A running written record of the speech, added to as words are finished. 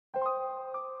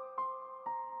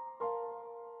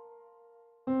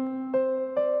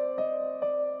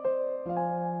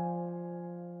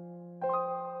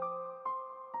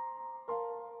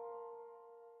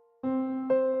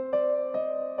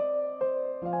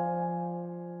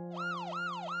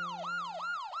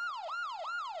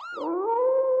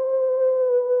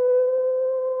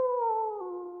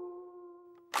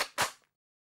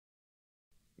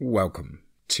Welcome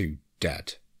to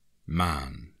Dead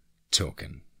Man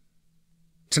Talking.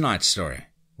 Tonight's story,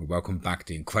 we welcome back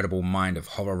the incredible mind of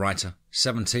horror writer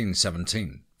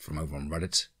 1717 from over on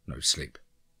Reddit, No Sleep.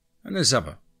 And as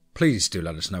ever, please do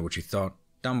let us know what you thought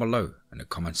down below in the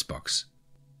comments box.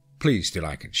 Please do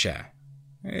like and share.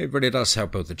 It really does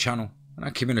help build the channel and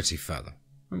our community further.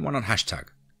 And why not hashtag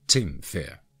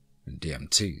TeamFEAR and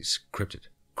DMT's Cryptid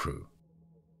Crew.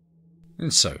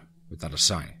 And so, with that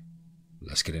aside,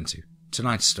 let's get into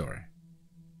tonight's story.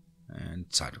 And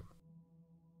title.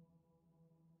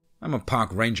 I'm a park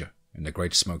ranger in the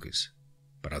Great Smokies,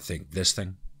 but I think this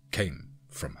thing came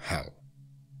from hell.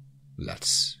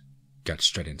 Let's get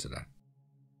straight into that.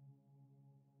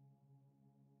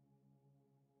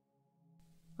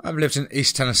 I've lived in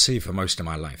East Tennessee for most of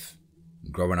my life.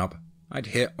 Growing up, I'd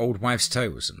hear old wives'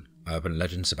 tales and urban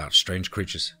legends about strange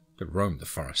creatures that roamed the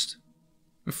forest.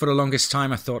 And for the longest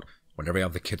time I thought, what every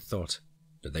other kid thought,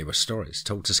 that they were stories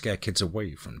told to scare kids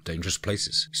away from dangerous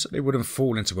places so they wouldn't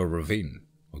fall into a ravine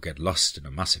or get lost in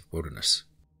a massive wilderness.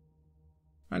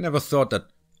 I never thought that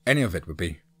any of it would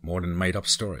be more than made-up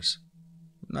stories.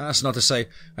 That's not to say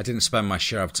I didn't spend my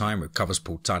share of time with covers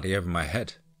pulled tightly over my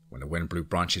head when the wind blew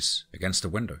branches against the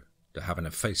window to having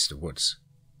to face the woods.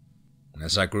 And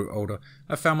as I grew older,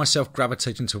 I found myself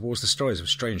gravitating towards the stories of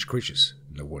strange creatures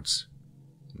in the woods.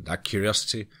 And that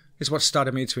curiosity is what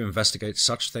started me to investigate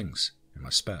such things in my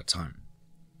spare time.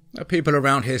 The people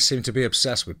around here seem to be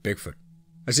obsessed with Bigfoot,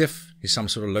 as if he's some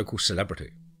sort of local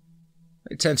celebrity.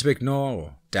 They tend to ignore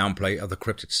or downplay other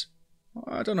cryptids.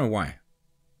 I don't know why.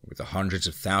 With the hundreds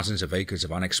of thousands of acres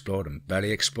of unexplored and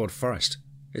barely explored forest,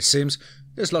 it seems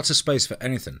there's lots of space for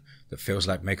anything that feels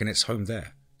like making its home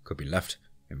there could be left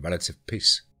in relative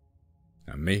peace.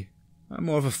 And me, I'm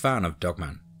more of a fan of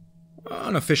Dogman.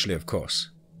 Unofficially, of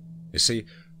course. You see,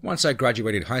 once I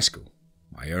graduated high school,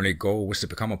 my only goal was to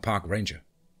become a park ranger.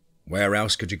 Where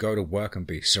else could you go to work and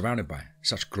be surrounded by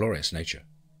such glorious nature,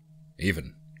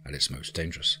 even at its most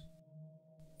dangerous?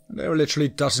 And there are literally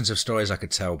dozens of stories I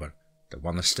could tell, but the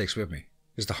one that sticks with me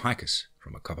is the hikers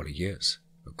from a couple of years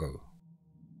ago.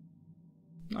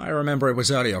 I remember it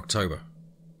was early October.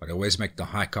 I'd always make the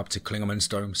hike up to Klingelman's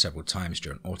Dome several times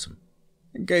during autumn,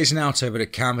 and gazing out over the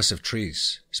canvas of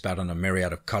trees, spat on a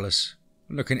myriad of colours,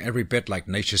 and looking every bit like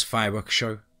nature's fireworks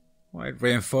show, it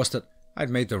reinforced that I'd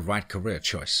made the right career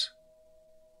choice.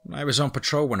 I was on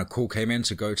patrol when a call came in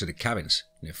to go to the cabins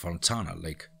near Fontana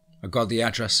Lake. I got the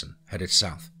address and headed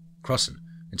south, crossing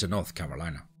into North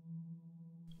Carolina.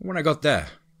 When I got there,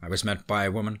 I was met by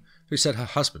a woman who said her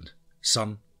husband,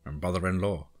 son, and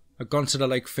brother-in-law had gone to the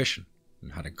lake fishing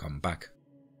and hadn't come back.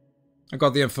 I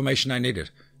got the information I needed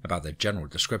about their general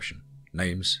description,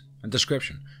 names, and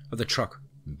description of the truck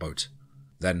and boat,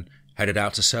 then headed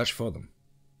out to search for them.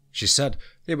 She said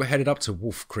they were headed up to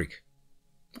Wolf Creek.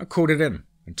 I called it in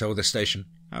and told the station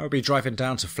I would be driving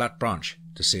down to Flat Branch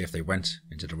to see if they went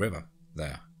into the river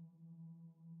there.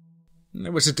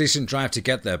 It was a decent drive to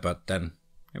get there, but then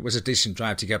it was a decent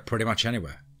drive to get pretty much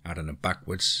anywhere out in the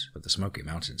backwoods of the Smoky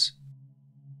Mountains.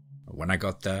 When I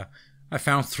got there, I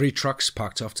found 3 trucks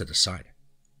parked off to the side.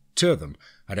 2 of them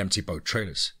had empty boat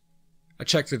trailers. I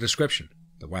checked the description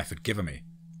the wife had given me,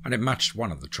 and it matched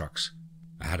one of the trucks.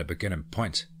 I had a beginning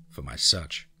point for my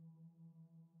search.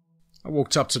 I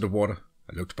walked up to the water.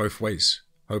 I looked both ways,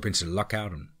 hoping to luck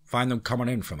out and find them coming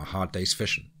in from a hard day's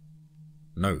fishing.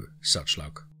 No such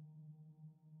luck.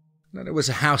 Then there was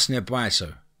a house nearby,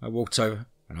 so I walked over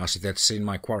and asked if they'd seen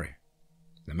my quarry.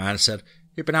 The man said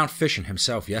he'd been out fishing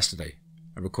himself yesterday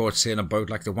and recalled seeing a boat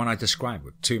like the one I described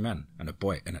with 2 men and a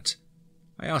boy in it.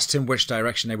 I asked him which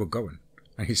direction they were going,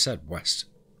 and he said west.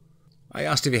 I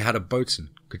asked if he had a boat and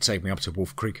could take me up to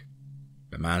Wolf Creek.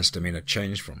 The man's demeanour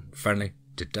changed from friendly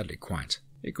to deadly quiet.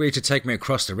 He agreed to take me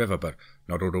across the river, but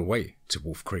not all the way to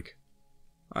Wolf Creek.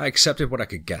 I accepted what I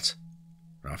could get.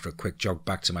 After a quick jog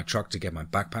back to my truck to get my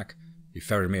backpack, he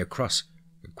ferried me across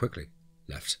and quickly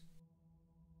left.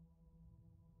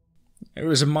 It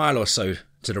was a mile or so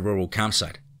to the rural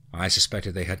campsite I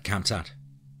suspected they had camped at.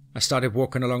 I started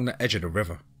walking along the edge of the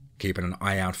river, keeping an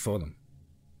eye out for them.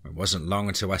 It wasn't long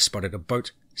until I spotted a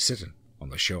boat sitting on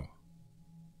the shore.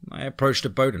 I approached the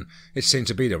boat and it seemed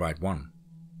to be the right one.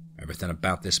 Everything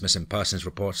about this missing persons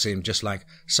report seemed just like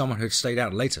someone who'd stayed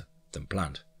out later than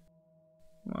planned.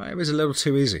 It was a little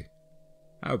too easy.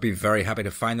 I would be very happy to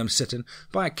find them sitting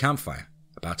by a campfire,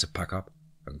 about to pack up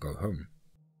and go home.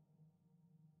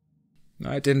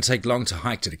 It didn't take long to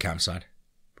hike to the campsite,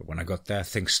 but when I got there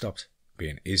things stopped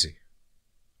being easy.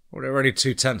 There were already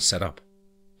 2 tents set up,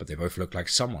 but they both looked like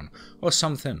someone or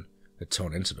something had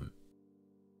torn into them.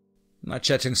 I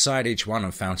checked inside each one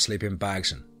and found sleeping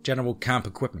bags and general camp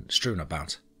equipment strewn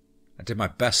about. I did my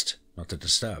best not to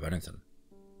disturb anything.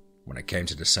 When I came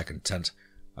to the second tent,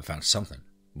 I found something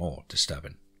more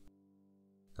disturbing.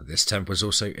 This tent was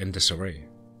also in disarray,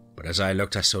 but as I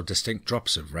looked I saw distinct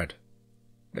drops of red.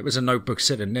 There was a notebook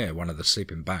sitting near one of the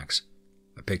sleeping bags.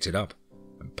 I picked it up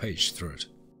and paged through it.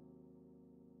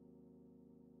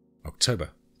 October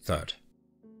 3rd.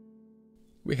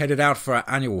 We headed out for our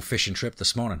annual fishing trip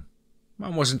this morning.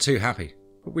 Mum wasn't too happy,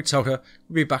 but we told her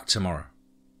we'd be back tomorrow.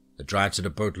 The drive to the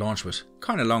boat launch was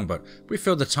kinda long, but we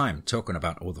filled the time talking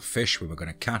about all the fish we were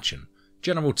going to catch and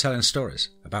general telling stories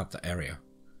about the area.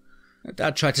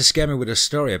 Dad tried to scare me with a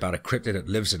story about a cryptid that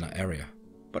lives in that area,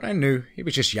 but I knew he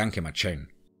was just yanking my chain.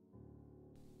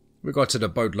 We got to the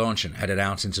boat launch and headed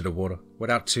out into the water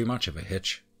without too much of a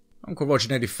hitch. Uncle Roger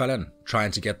nearly fell in,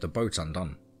 trying to get the boat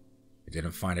undone. He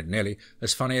didn't find it nearly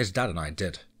as funny as Dad and I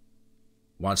did.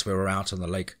 Once we were out on the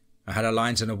lake and had our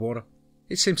lines in the water,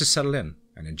 he seemed to settle in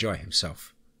and enjoy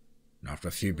himself. And after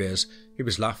a few beers, he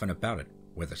was laughing about it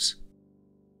with us.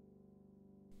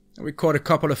 We caught a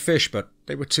couple of fish, but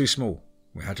they were too small.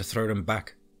 We had to throw them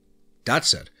back. Dad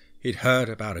said he'd heard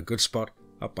about a good spot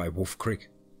up by Wolf Creek.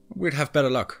 We'd have better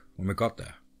luck when we got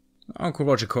there. Uncle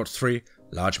Roger caught 3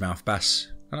 largemouth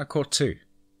bass, and I caught 2.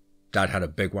 Dad had a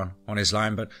big one on his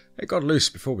line, but it got loose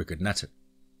before we could net it.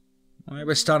 It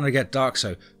was starting to get dark,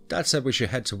 so Dad said we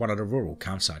should head to one of the rural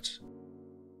campsites.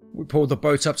 We pulled the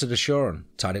boat up to the shore and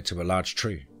tied it to a large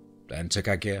tree, then took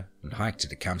our gear and hiked to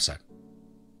the campsite.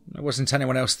 There wasn't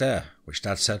anyone else there, which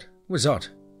Dad said was odd,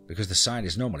 because the site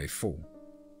is normally full.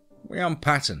 We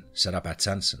unpacked and set up our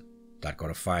tents, and Dad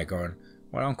got a fire going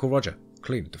while Uncle Roger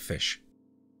cleaned the fish.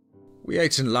 We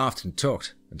ate and laughed and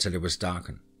talked until it was dark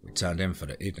and we turned in for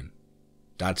the evening.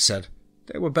 Dad said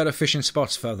there were better fishing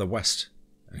spots further west,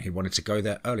 and he wanted to go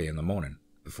there early in the morning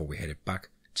before we headed back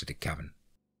to the cabin.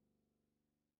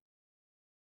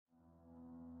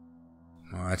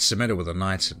 I had submitted with the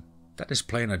night, and Dad is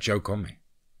playing a joke on me.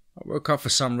 I woke up for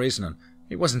some reason and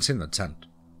he wasn't in the tent.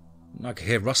 I could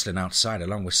hear rustling outside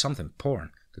along with something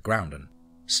pawing the ground and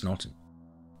snorting.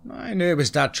 I knew it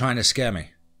was Dad trying to scare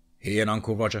me. He and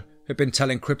Uncle Roger had been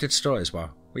telling cryptid stories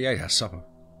while we ate our supper.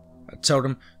 I told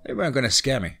them they weren't going to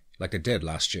scare me like they did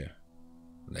last year.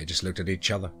 They just looked at each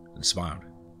other and smiled.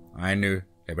 I knew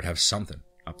they would have something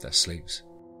up their sleeves.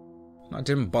 I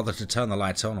didn't bother to turn the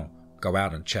lights on or go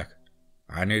out and check.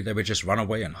 I knew they would just run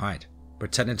away and hide,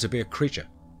 pretending to be a creature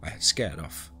I had scared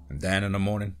off. And then in the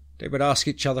morning, they would ask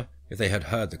each other if they had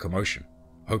heard the commotion,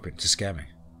 hoping to scare me.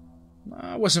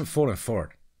 I wasn't falling for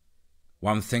it.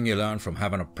 One thing you learn from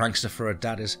having a prankster for a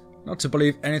dad is not to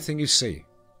believe anything you see,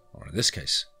 or in this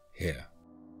case, hear.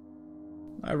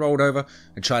 I rolled over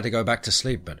and tried to go back to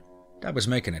sleep, but Dad was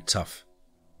making it tough.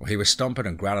 Well, he was stomping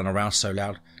and growling around so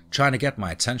loud, trying to get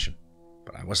my attention,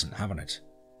 but I wasn't having it.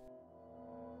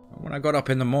 When I got up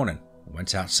in the morning and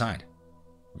went outside,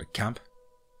 the camp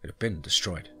had been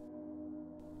destroyed.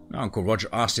 Uncle Roger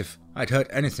asked if I'd heard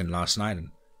anything last night, and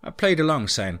I played along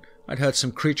saying I'd heard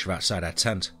some creature outside our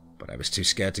tent, but I was too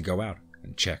scared to go out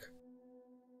and check.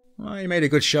 He made a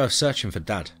good show of searching for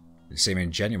Dad and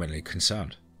seeming genuinely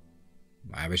concerned.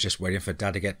 I was just waiting for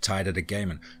Dad to get tired of the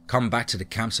game and come back to the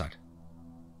campsite.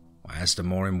 As the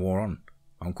morning wore on,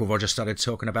 Uncle Roger started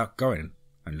talking about going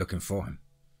and looking for him.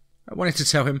 I wanted to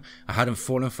tell him I hadn't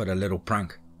fallen for the little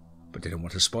prank, but didn't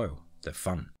want to spoil their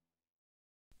fun.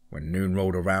 When noon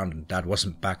rolled around and Dad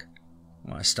wasn't back,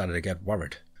 I started to get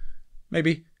worried.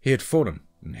 Maybe he had fallen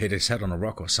and hit his head on a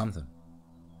rock or something.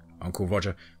 Uncle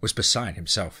Roger was beside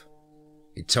himself.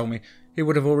 He told me he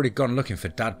would have already gone looking for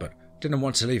Dad, but didn't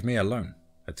want to leave me alone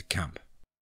at the camp.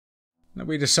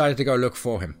 We decided to go look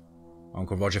for him.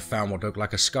 Uncle Roger found what looked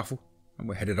like a scuffle, and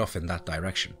we headed off in that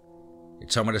direction. He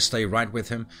told me to stay right with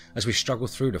him as we struggled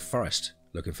through the forest,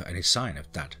 looking for any sign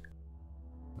of Dad.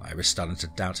 I was starting to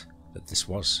doubt that this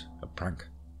was a prank.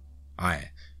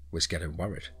 I was getting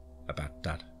worried about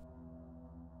Dad.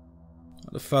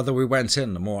 The further we went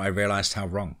in, the more I realized how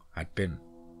wrong I'd been.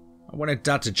 I wanted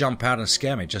Dad to jump out and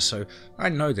scare me just so I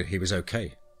know that he was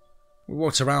okay. We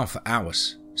walked around for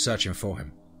hours, searching for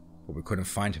him, but we couldn't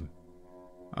find him.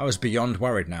 I was beyond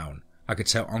worried now, and I could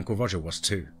tell Uncle Roger was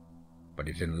too, but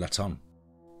he didn't let on.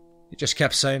 He just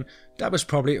kept saying Dad was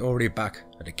probably already back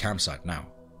at the campsite now.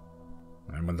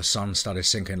 And when the sun started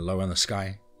sinking low in the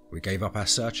sky, we gave up our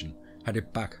search and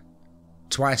headed back.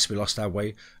 Twice we lost our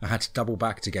way and had to double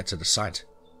back to get to the site.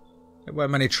 There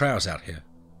weren't many trails out here,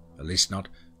 at least not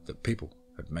that people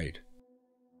had made.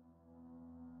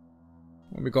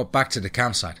 When we got back to the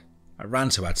campsite, I ran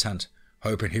to our tent,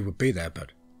 hoping he would be there,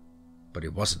 but he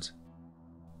wasn't.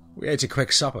 We ate a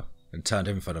quick supper and turned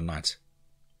in for the night.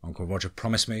 Uncle Roger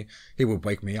promised me he would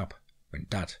wake me up when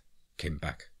Dad came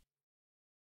back.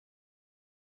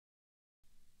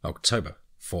 October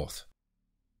 4th.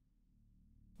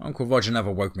 Uncle Roger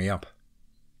never woke me up.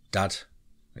 Dad,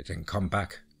 he didn't come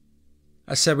back.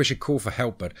 I said we should call for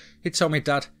help, but he told me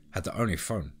Dad had the only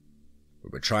phone. We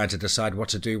were trying to decide what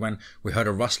to do when we heard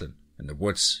a rustling in the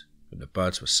woods and the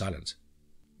birds were silent.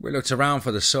 We looked around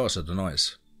for the source of the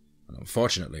noise, and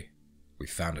unfortunately, we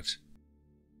found it.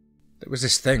 There was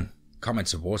this thing coming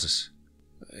towards us.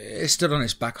 It stood on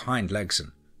its back hind legs,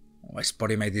 and its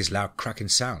body made these loud cracking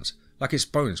sounds, like its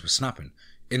bones were snapping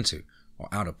into or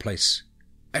out of place,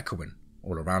 echoing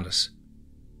all around us.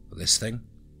 But this thing,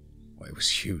 it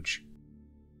was huge.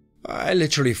 I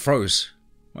literally froze.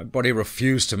 My body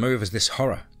refused to move as this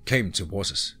horror came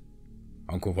towards us.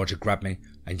 Uncle Roger grabbed me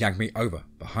and yanked me over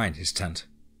behind his tent.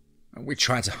 And we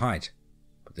tried to hide,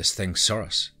 but this thing saw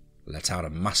us, let out a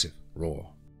massive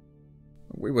roar.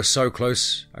 We were so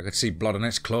close, I could see blood on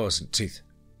its claws and teeth.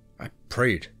 I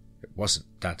prayed it wasn't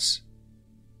Dad's.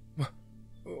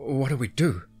 What do we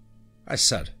do? I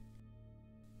said.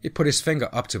 He put his finger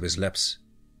up to his lips.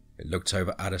 It looked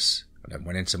over at us and then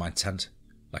went into my tent,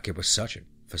 like it was searching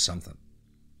for something.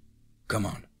 Come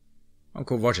on,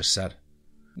 Uncle Roger said.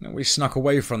 And we snuck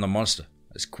away from the monster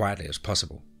as quietly as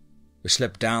possible. We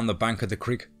slipped down the bank of the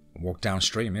creek and walked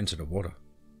downstream into the water.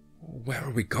 Where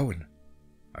are we going?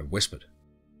 I whispered.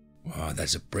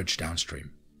 There's a bridge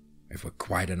downstream. If we're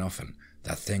quiet enough and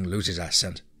that thing loses our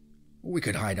scent, we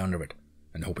could hide under it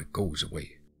and hope it goes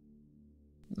away.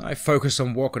 I focused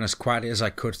on walking as quietly as I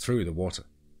could through the water.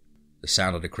 The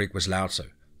sound of the creek was loud, so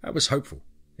I was hopeful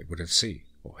it wouldn't see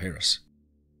or hear us.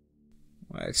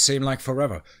 It seemed like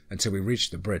forever until we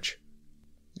reached the bridge,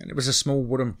 and it was a small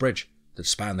wooden bridge that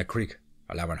spanned the creek,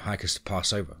 allowing hikers to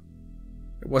pass over.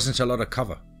 It wasn't a lot of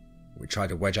cover. We tried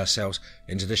to wedge ourselves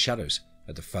into the shadows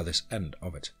at the furthest end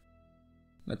of it.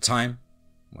 The time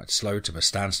might slow to a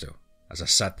standstill as I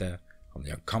sat there on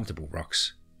the uncomfortable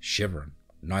rocks, shivering.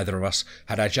 Neither of us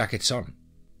had our jackets on,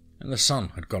 and the sun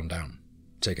had gone down,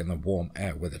 taking the warm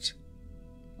air with it.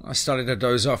 I started to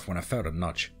doze off when I felt a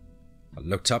nudge. I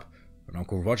looked up, and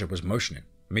Uncle Roger was motioning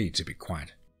me to be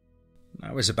quiet.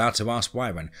 I was about to ask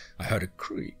why when I heard a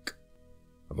creak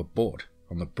of a board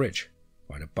on the bridge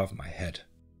right above my head.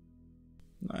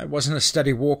 It wasn't a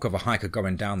steady walk of a hiker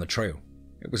going down the trail.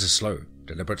 It was a slow,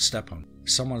 deliberate step on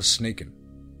someone sneaking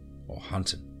or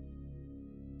hunting.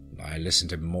 I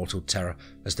listened in mortal terror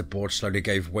as the board slowly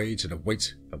gave way to the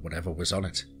weight of whatever was on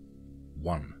it.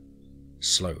 One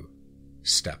slow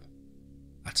step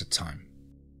at a time.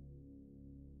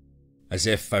 As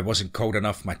if I wasn't cold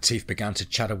enough, my teeth began to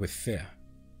chatter with fear.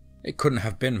 It couldn't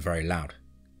have been very loud.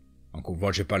 Uncle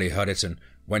Roger barely heard it and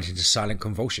went into silent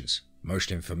convulsions,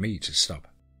 motioning for me to stop.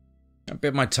 I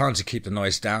bit my tongue to keep the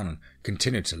noise down and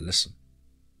continued to listen.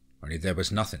 Only there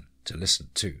was nothing to listen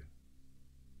to.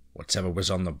 Whatever was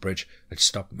on the bridge had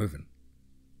stopped moving.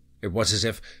 It was as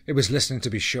if it was listening to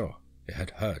be sure it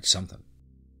had heard something.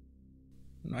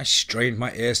 I strained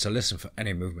my ears to listen for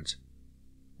any movement.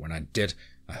 When I did,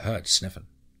 I heard sniffing.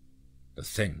 The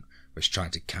thing was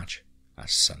trying to catch our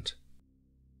scent.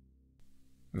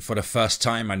 And for the first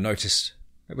time I noticed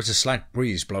there was a slight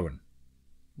breeze blowing.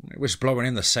 It was blowing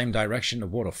in the same direction the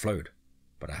water flowed,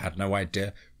 but I had no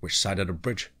idea which side of the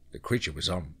bridge the creature was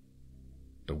on.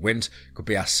 The wind could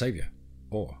be our saviour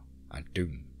or our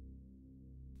doom.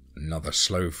 Another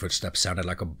slow footstep sounded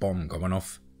like a bomb going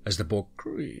off as the board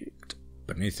creaked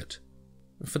beneath it.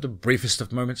 And for the briefest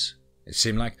of moments, it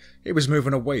seemed like it was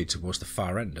moving away towards the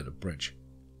far end of the bridge.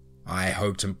 I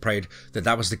hoped and prayed that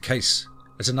that was the case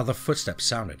as another footstep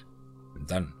sounded, and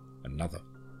then another.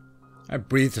 I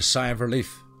breathed a sigh of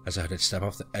relief as I heard it step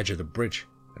off the edge of the bridge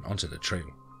and onto the trail.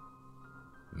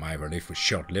 My relief was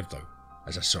short-lived though,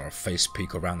 as I saw a face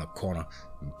peek around the corner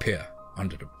and peer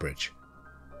under the bridge.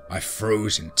 I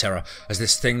froze in terror as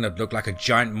this thing that looked like a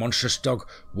giant monstrous dog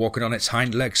walking on its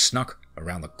hind legs snuck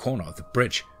around the corner of the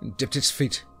bridge and dipped its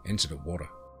feet into the water.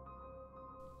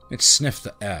 It sniffed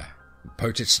the air and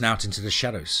poked its snout into the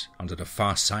shadows under the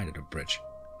far side of the bridge,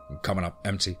 and coming up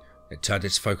empty, it turned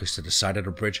its focus to the side of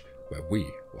the bridge where we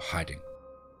were hiding.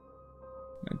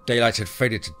 The daylight had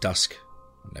faded to dusk,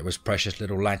 and there was precious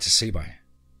little light to see by.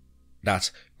 That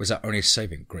was our only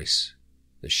saving grace.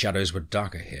 The shadows were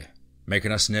darker here,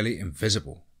 making us nearly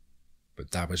invisible,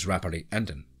 but that was rapidly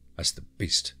ending as the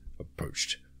beast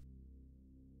approached.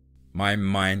 My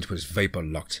mind was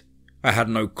vapour-locked. I had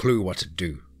no clue what to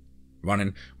do.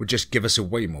 Running would just give us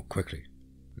away more quickly,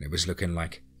 and it was looking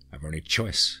like our only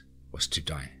choice was to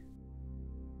die.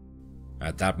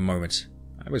 At that moment,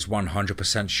 I was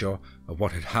 100% sure of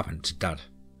what had happened to Dad.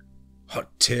 Hot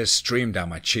tears streamed down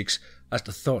my cheeks as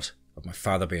the thought of my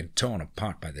father being torn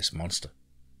apart by this monster.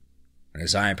 And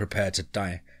as I prepared to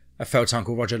die, I felt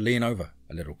Uncle Roger lean over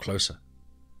a little closer.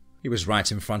 He was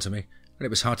right in front of me, and it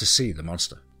was hard to see the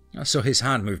monster. I saw his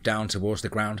hand move down towards the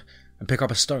ground and pick up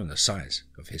a stone the size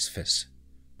of his fist.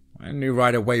 I knew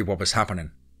right away what was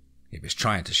happening. He was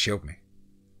trying to shield me.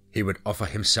 He would offer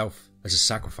himself as a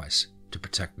sacrifice to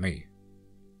protect me.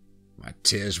 My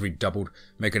tears redoubled,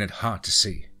 making it hard to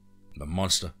see. The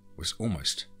monster was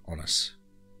almost on us.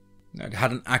 It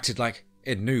hadn't acted like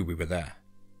it knew we were there,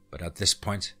 but at this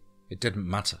point, it didn't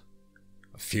matter.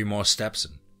 A few more steps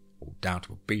and all doubt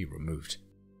would be removed.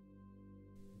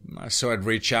 I saw it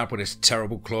reach out with its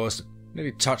terrible claws that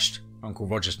nearly touched Uncle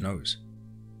Roger's nose.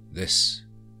 This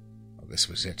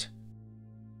was it.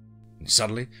 And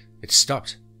suddenly, it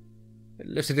stopped. It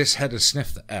lifted its head and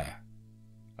sniffed the air.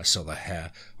 I saw the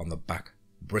hair on the back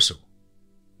bristle.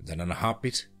 And then in a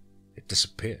heartbeat, it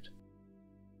disappeared.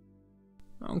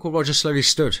 Uncle Roger slowly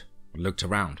stood and looked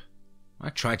around. I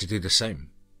tried to do the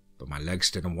same, but my legs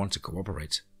didn't want to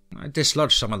cooperate. I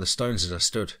dislodged some of the stones as I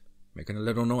stood, making a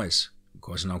little noise and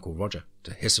causing Uncle Roger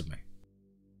to hiss at me.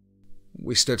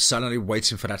 We stood silently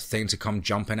waiting for that thing to come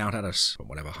jumping out at us from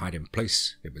whatever hiding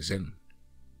place it was in.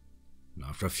 And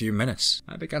after a few minutes,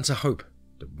 I began to hope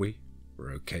that we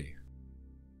were okay.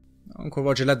 Uncle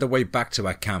Roger led the way back to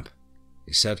our camp.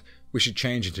 He said we should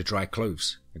change into dry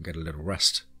clothes and get a little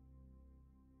rest.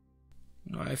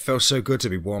 I felt so good to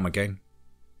be warm again.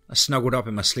 I snuggled up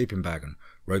in my sleeping bag and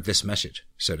wrote this message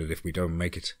so that if we don't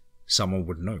make it, someone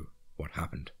would know what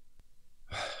happened.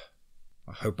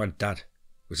 I hope my dad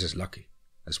was as lucky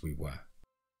as we were.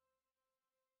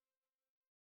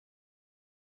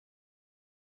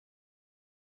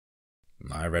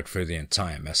 I read through the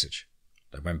entire message.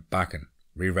 I went back and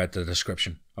reread the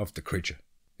description of the creature.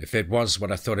 If it was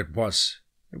what I thought it was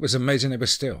amazing it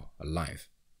was still alive.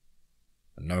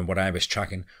 And knowing what I was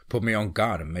tracking put me on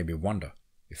guard and made me wonder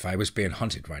if I was being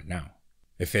hunted right now.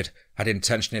 If it had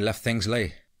intentionally left things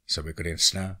lay so we could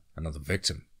ensnare another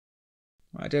victim.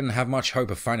 I didn't have much hope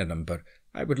of finding them, but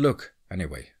I would look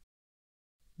anyway.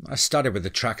 I started with the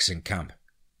tracks in camp,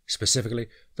 specifically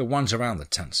the ones around the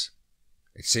tents.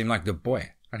 It seemed like the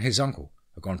boy and his uncle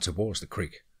had gone towards the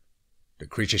creek. The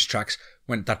creature's tracks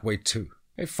went that way too.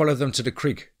 It followed them to the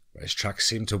creek, where its tracks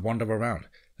seemed to wander around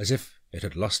as if it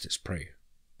had lost its prey.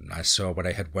 And I saw where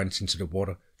they had went into the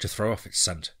water to throw off its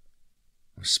scent.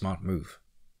 A smart move.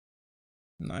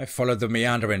 And I followed the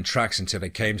meandering tracks until they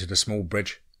came to the small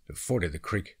bridge that forded the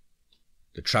creek.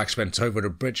 The tracks went over the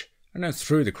bridge and then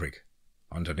through the creek,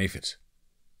 underneath it.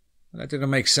 And that didn't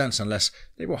make sense unless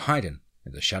they were hiding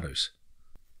in the shadows.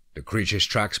 The creature's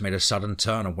tracks made a sudden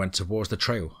turn and went towards the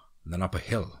trail and then up a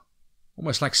hill,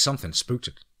 almost like something spooked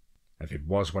it. If it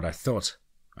was what I thought,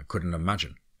 I couldn't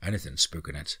imagine anything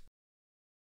spooking it.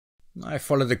 I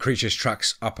followed the creature's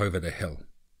tracks up over the hill.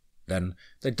 Then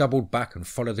they doubled back and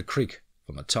followed the creek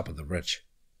from the top of the ridge.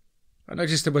 I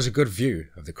noticed there was a good view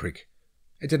of the creek.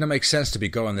 It didn't make sense to be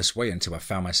going this way until I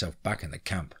found myself back in the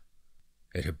camp.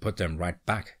 It had put them right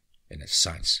back in its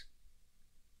sights.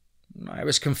 I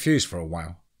was confused for a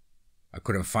while. I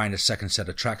couldn't find a second set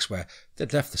of tracks where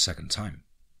they'd left the second time.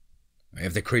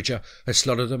 If the creature had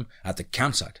slaughtered them at the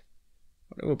campsite,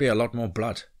 well, there would be a lot more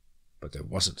blood, but there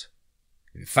wasn't.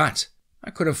 In fact, I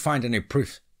couldn't find any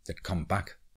proof they'd come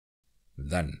back.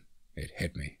 Then it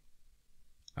hit me.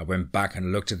 I went back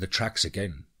and looked at the tracks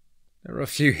again. There were a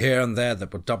few here and there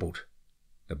that were doubled.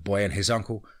 The boy and his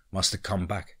uncle must have come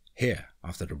back here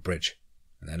after the bridge,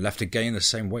 and then left again the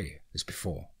same way as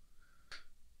before.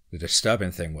 The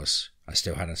disturbing thing was I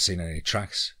still hadn't seen any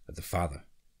tracks of the father.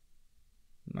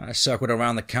 I circled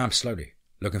around the camp slowly,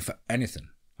 looking for anything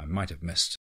I might have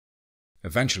missed.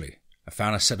 Eventually, I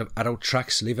found a set of adult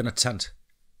tracks leaving a tent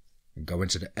and going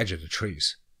to the edge of the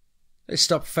trees. They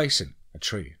stopped facing a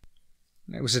tree.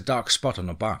 There was a dark spot on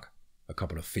the bark, a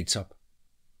couple of feet up.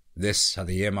 This had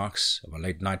the earmarks of a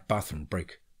late-night bathroom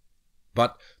break.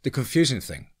 But the confusing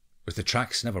thing was the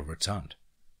tracks never returned,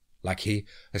 like he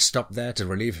had stopped there to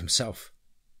relieve himself,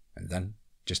 and then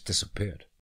just disappeared.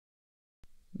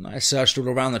 I searched all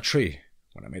around the tree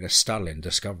when I made a startling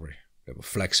discovery. There were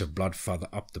flecks of blood further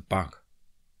up the bark.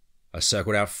 I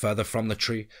circled out further from the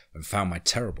tree and found my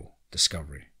terrible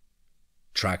discovery.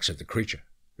 Tracks of the creature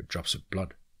with drops of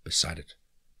blood beside it.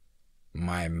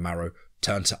 My marrow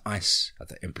turned to ice at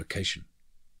the implication.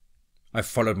 I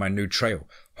followed my new trail,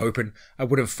 hoping I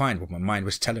wouldn't find what my mind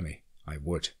was telling me I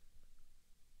would.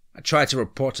 I tried to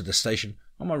report to the station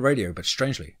on my radio, but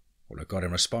strangely, all I got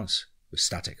in response was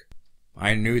static.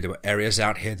 I knew there were areas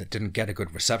out here that didn't get a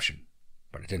good reception,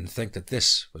 but I didn't think that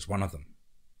this was one of them.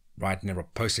 right near a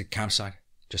posted campsite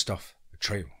just off a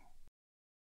trail.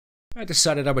 I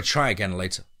decided I would try again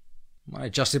later. I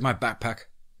adjusted my backpack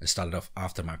and started off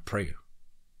after my prey.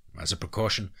 As a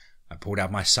precaution, I pulled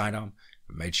out my sidearm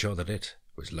and made sure that it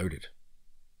was loaded.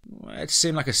 It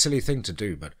seemed like a silly thing to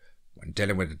do, but when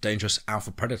dealing with a dangerous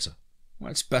alpha predator,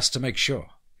 it's best to make sure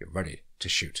you're ready to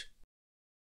shoot.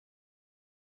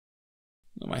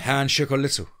 My hand shook a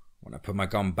little when I put my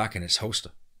gun back in its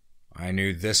holster. I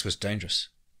knew this was dangerous.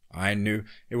 I knew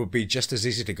it would be just as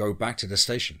easy to go back to the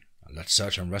station and let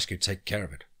search and rescue take care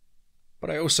of it. But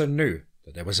I also knew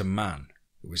that there was a man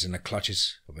who was in the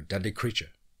clutches of a deadly creature,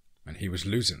 and he was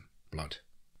losing blood.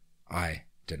 I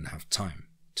didn't have time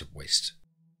to waste.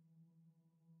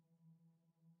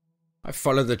 I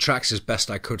followed the tracks as best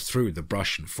I could through the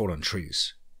brush and fallen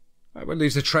trees. I would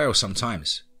lose the trail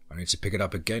sometimes, only to pick it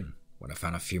up again when I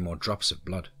found a few more drops of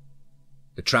blood.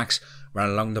 The tracks ran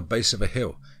along the base of a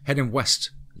hill, heading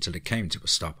west until it came to a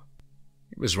stop.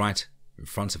 It was right in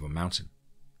front of a mountain.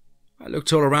 I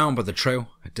looked all around, but the trail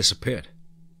had disappeared.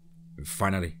 And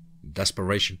finally, in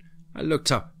desperation, I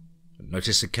looked up and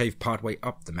noticed a cave partway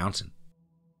up the mountain.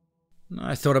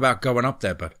 I thought about going up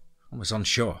there, but I was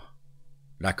unsure.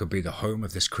 That could be the home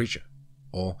of this creature,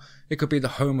 or it could be the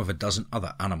home of a dozen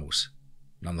other animals,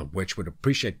 none of which would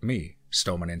appreciate me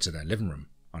storming into their living room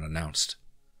unannounced.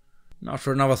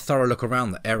 After another thorough look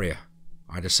around the area,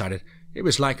 I decided it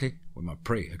was likely where my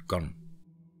prey had gone.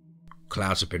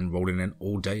 Clouds had been rolling in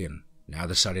all day, and now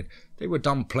decided they were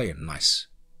done playing nice.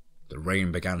 The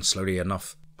rain began slowly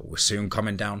enough, but was soon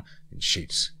coming down in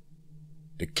sheets.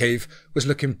 The cave was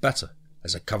looking better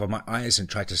as I covered my eyes and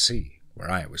tried to see where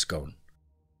I was going.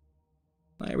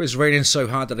 It was raining so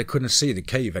hard that I couldn't see the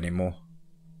cave anymore.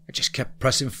 I just kept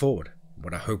pressing forward in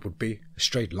what I hoped would be a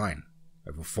straight line,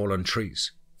 over fallen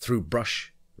trees, through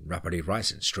brush and rapidly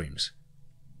rising streams.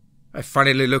 I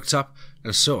finally looked up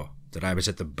and saw that I was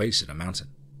at the base of the mountain.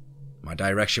 My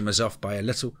direction was off by a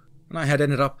little, and I had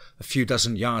ended up a few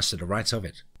dozen yards to the right of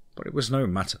it, but it was no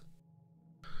matter.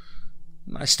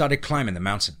 I started climbing the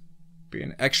mountain,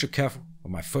 being extra careful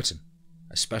with my footing,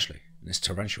 especially in this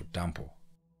torrential downpour.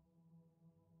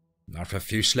 After a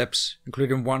few slips,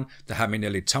 including one that had me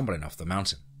nearly tumbling off the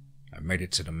mountain, I made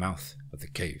it to the mouth of the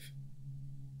cave.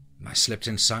 I slipped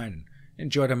inside and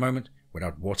enjoyed a moment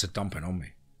without water dumping on me.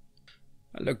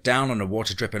 I looked down on the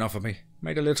water dripping off of me,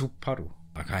 made a little puddle,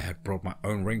 like I had brought my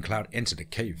own rain cloud into the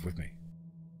cave with me.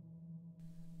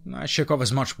 I shook off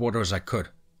as much water as I could,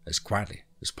 as quietly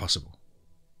as possible.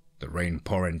 The rain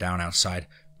pouring down outside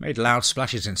made loud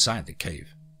splashes inside the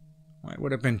cave. It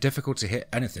would have been difficult to hear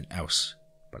anything else,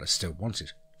 but I still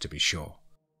wanted to be sure.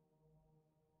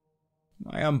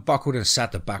 I unbuckled and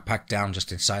sat the backpack down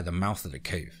just inside the mouth of the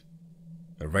cave.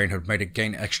 The rain had made it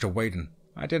gain extra weight, and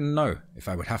I didn't know if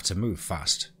I would have to move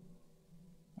fast.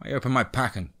 I opened my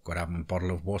pack and got out my bottle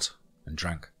of water and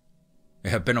drank. It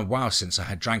had been a while since I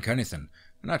had drank anything,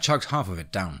 and I chugged half of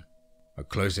it down. I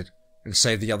closed it and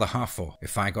saved the other half for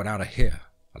if I got out of here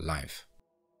alive.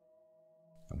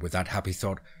 And with that happy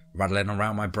thought rattling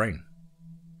around my brain,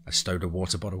 I stowed the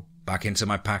water bottle back into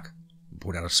my pack and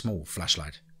pulled out a small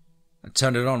flashlight. I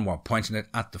turned it on while pointing it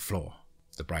at the floor.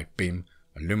 The bright beam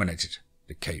illuminated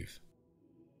the cave.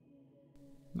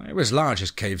 It was large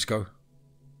as caves go.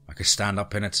 I could stand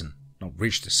up in it and not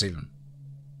reach the ceiling.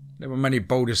 There were many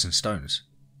boulders and stones.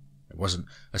 It wasn't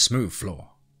a smooth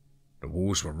floor. The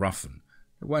walls were rough and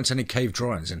there weren't any cave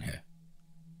drawings in here.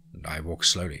 And I walked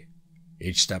slowly.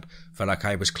 Each step felt like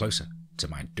I was closer to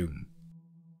my doom.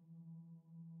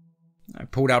 I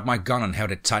pulled out my gun and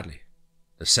held it tightly,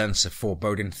 the sense of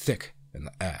foreboding thick in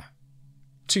the air.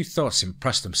 Two thoughts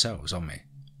impressed themselves on me.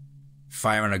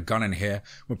 Firing a gun in here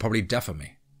would probably deafen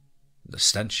me. The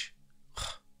stench,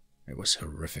 it was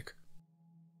horrific.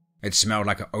 It smelled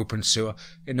like an open sewer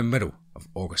in the middle of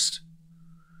August.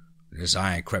 As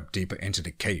I crept deeper into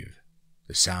the cave,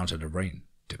 the sounds of the rain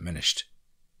diminished,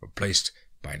 replaced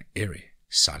by an eerie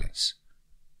silence.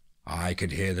 I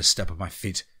could hear the step of my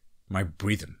feet, my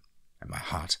breathing, and my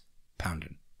heart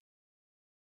pounding.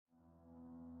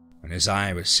 And as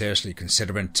I was seriously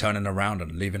considering turning around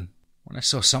and leaving, when I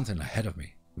saw something ahead of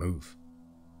me move.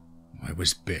 It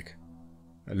was big,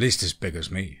 at least as big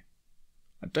as me.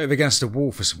 I dove against the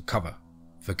wall for some cover,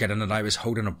 forgetting that I was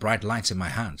holding a bright light in my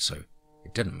hand, so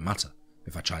it didn't matter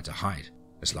if I tried to hide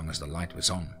as long as the light was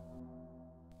on.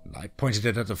 And I pointed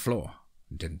it at the floor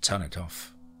and didn't turn it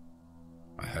off.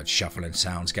 I heard shuffling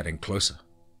sounds getting closer.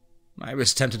 I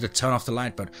was tempted to turn off the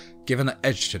light, but given the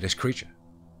edge to this creature,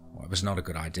 it was not a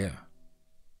good idea.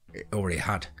 It already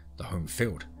had the home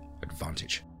field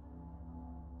advantage.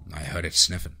 I heard it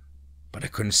sniffing, but I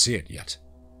couldn't see it yet.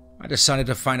 I decided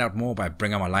to find out more by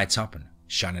bringing my light up and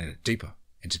shining it deeper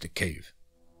into the cave.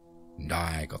 And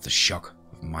I got the shock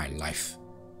of my life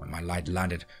when my light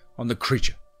landed on the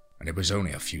creature and it was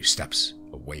only a few steps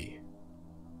away.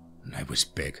 And it was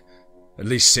big, at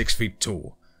least 6 feet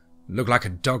tall. It looked like a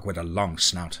dog with a long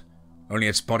snout, only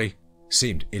its body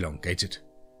seemed elongated.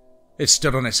 It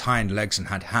stood on its hind legs and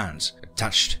had hands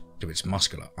attached to its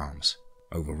muscular arms.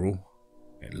 Overall,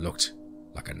 it looked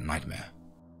like a nightmare.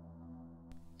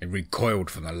 It recoiled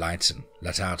from the lights and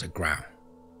let out a growl.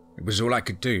 It was all I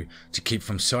could do to keep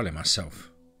from soiling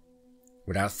myself.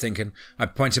 Without thinking, I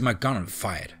pointed my gun and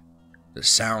fired. The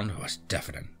sound was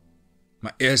deafening.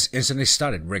 My ears instantly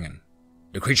started ringing.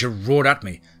 The creature roared at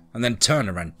me and then turned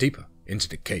and ran deeper into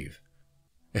the cave.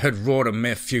 It had roared a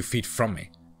mere few feet from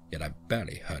me, yet I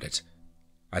barely heard it.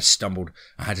 I stumbled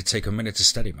and had to take a minute to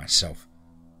steady myself.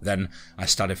 Then I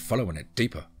started following it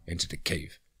deeper into the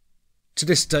cave. To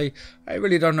this day, I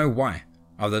really don't know why,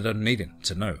 other than needing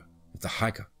to know if the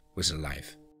hiker was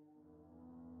alive.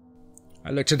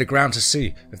 I looked at the ground to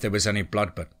see if there was any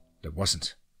blood, but there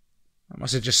wasn't. I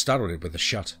must have just startled it with a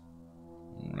shot.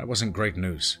 That wasn't great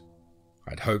news.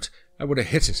 I'd hoped I would have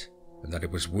hit it and that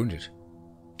it was wounded.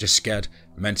 Just scared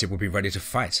meant it would be ready to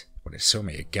fight when it saw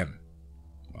me again.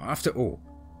 After all,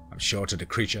 I'm sure to the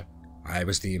creature I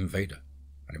was the invader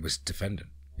and it was defending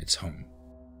its home.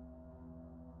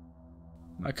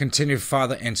 I continued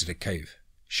farther into the cave,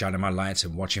 shining my light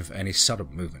and watching for any sudden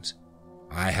movement.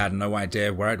 I had no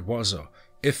idea where it was or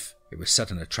if it was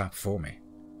setting a trap for me.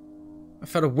 I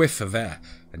felt a whiff of air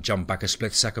and jumped back a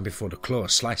split second before the claw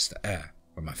sliced the air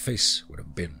where my face would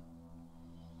have been.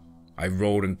 I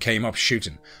rolled and came up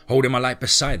shooting, holding my light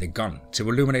beside the gun to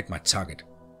illuminate my target.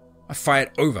 I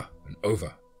fired over and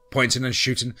over, pointing and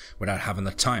shooting without having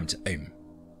the time to aim.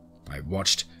 I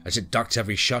watched as it ducked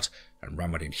every shot and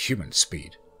ran with inhuman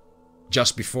speed.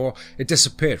 Just before it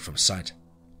disappeared from sight,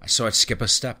 I saw it skip a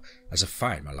step as I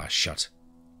fired my last shot.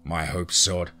 My hopes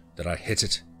soared that I'd hit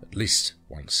it at least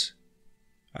once.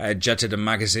 I ejected the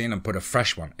magazine and put a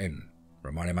fresh one in,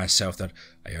 reminding myself that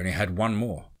I only had one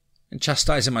more, and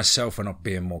chastising myself for not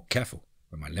being more careful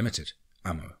with my limited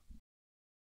ammo.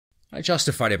 I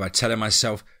justified it by telling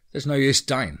myself there's no use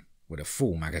dying with a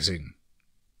full magazine.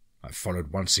 I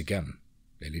followed once again,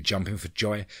 nearly jumping for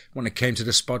joy when it came to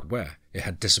the spot where it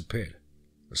had disappeared.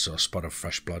 I saw a spot of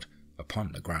fresh blood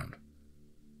upon the ground.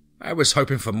 I was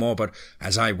hoping for more, but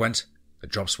as I went, the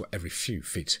drops were every few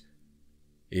feet.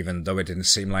 Even though it didn't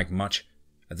seem like much,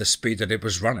 at the speed that it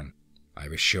was running, I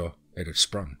was sure it had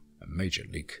sprung a major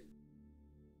leak.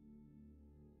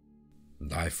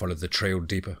 And I followed the trail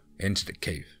deeper into the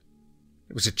cave.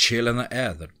 There was a chill in the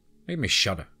air that made me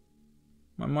shudder.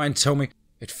 My mind told me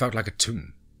it felt like a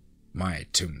tomb. My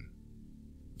tomb.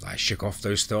 I shook off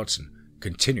those thoughts and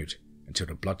continued until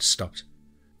the blood stopped.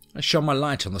 I shone my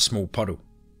light on the small puddle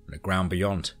and the ground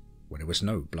beyond where there was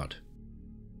no blood.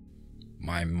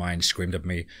 My mind screamed at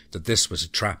me that this was a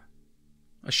trap.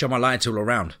 I shone my light all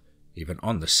around, even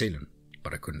on the ceiling,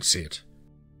 but I couldn't see it.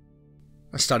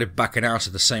 I started backing out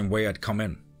of the same way I'd come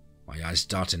in, my eyes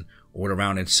darting all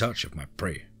around in search of my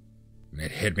prey. And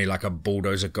it hit me like a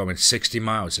bulldozer going 60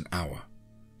 miles an hour.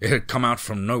 It had come out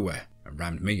from nowhere and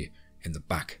rammed me in the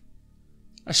back.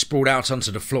 I sprawled out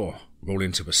onto the floor,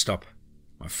 rolling to a stop.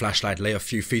 My flashlight lay a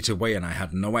few feet away and I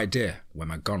had no idea where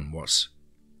my gun was.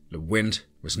 The wind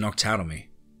was knocked out of me.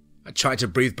 I tried to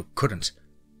breathe but couldn't.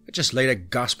 I just lay there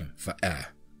gasping for air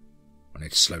when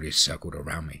it slowly circled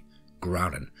around me,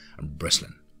 growling and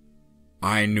bristling.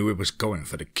 I knew it was going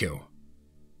for the kill.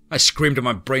 I screamed at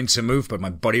my brain to move, but my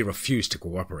body refused to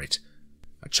cooperate.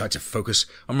 I tried to focus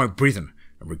on my breathing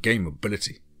and regain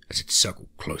mobility as it circled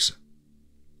closer.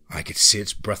 I could see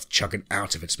its breath chugging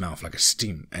out of its mouth like a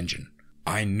steam engine.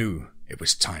 I knew it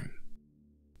was time.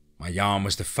 My arm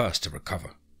was the first to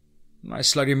recover. I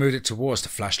slowly moved it towards the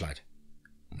flashlight.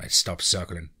 When it stopped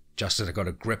circling, just as I got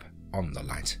a grip on the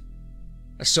light,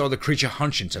 I saw the creature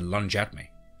hunching to lunge at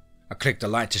me. I clicked the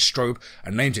light to strobe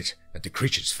and aimed it at the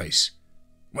creature's face.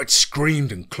 It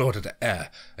screamed and clawed at the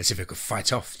air as if it could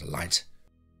fight off the light.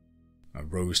 I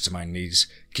rose to my knees,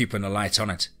 keeping the light on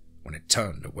it, when it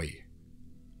turned away.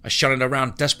 I shot it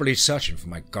around, desperately searching for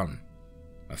my gun.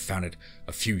 I found it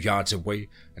a few yards away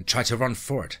and tried to run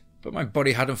for it, but my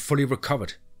body hadn't fully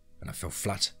recovered, and I fell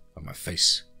flat on my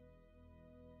face.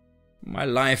 My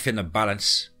life in the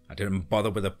balance, I didn't bother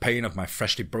with the pain of my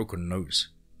freshly broken nose.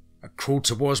 I crawled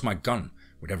towards my gun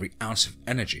with every ounce of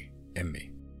energy in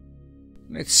me.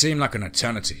 It seemed like an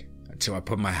eternity until I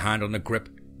put my hand on the grip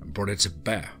and brought it to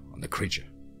bear on the creature.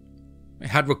 It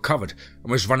had recovered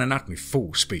and was running at me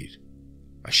full speed.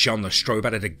 I shone the strobe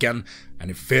at it again,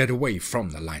 and it veered away from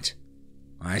the light.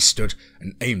 I stood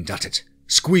and aimed at it,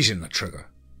 squeezing the trigger.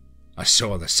 I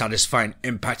saw the satisfying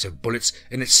impact of bullets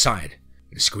in its side,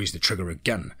 and squeezed the trigger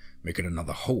again, making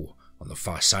another hole on the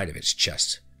far side of its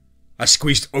chest. I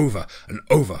squeezed over and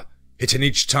over, hitting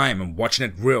each time and watching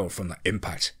it reel from the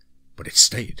impact, but it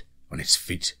stayed on its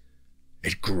feet.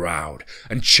 It growled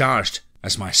and charged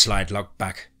as my slide locked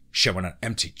back, showing an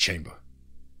empty chamber.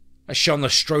 I shone the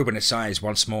strobe in its eyes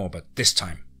once more, but this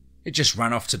time it just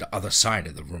ran off to the other side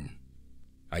of the room.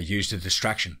 I used the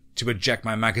distraction to eject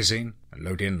my magazine and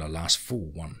load in the last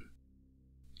full one.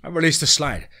 I released the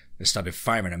slide and started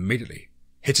firing immediately,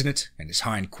 hitting it in its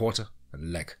hind quarter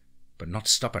and leg, but not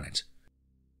stopping it.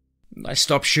 I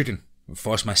stopped shooting and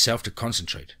forced myself to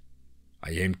concentrate.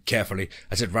 I aimed carefully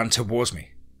as it ran towards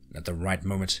me, and at the right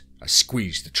moment I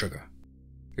squeezed the trigger.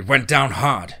 It went down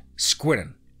hard,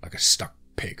 squinting like a stuck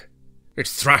pig. It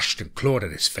thrashed and clawed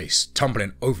at its face,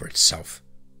 tumbling over itself.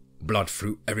 Blood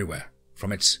flew everywhere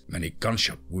from its many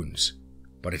gunshot wounds,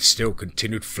 but it still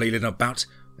continued flailing about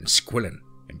and squilling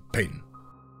in pain.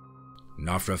 And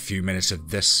after a few minutes of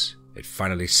this, it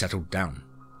finally settled down,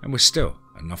 and was still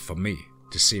enough for me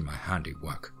to see my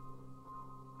handiwork.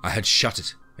 I had shot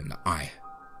it in the eye.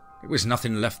 There was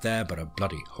nothing left there but a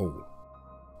bloody hole.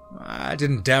 I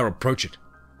didn't dare approach it.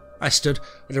 I stood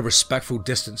at a respectful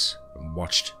distance and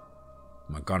watched,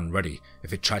 my gun ready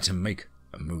if it tried to make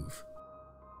a move.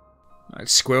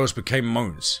 Its squeals became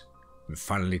moans, and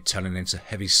finally turning into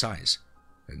heavy sighs,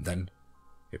 and then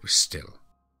it was still.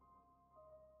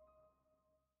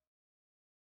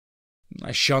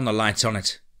 I shone the light on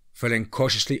it, feeling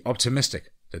cautiously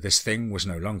optimistic that this thing was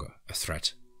no longer a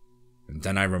threat. And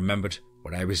then I remembered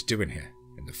what I was doing here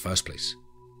in the first place.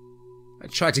 I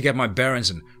tried to get my bearings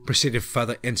and proceeded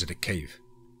further into the cave.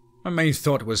 My main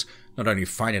thought was not only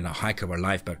finding a hiker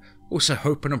alive, but also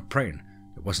hoping and praying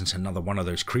there wasn't another one of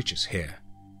those creatures here.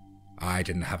 I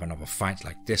didn't have another fight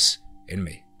like this in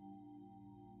me.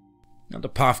 Now the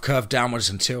path curved downwards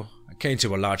until I came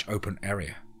to a large open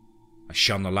area. I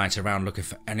shone the light around looking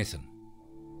for anything.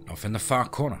 Off in the far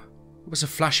corner, there was a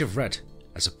flash of red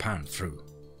as it panned through.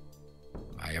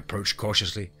 I approached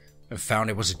cautiously and found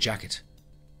it was a jacket.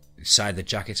 Inside the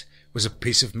jacket was a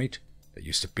piece of meat that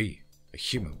used to be a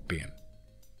human being.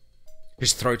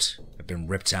 His throat had been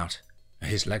ripped out, and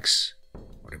his legs,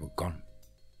 well, they were gone.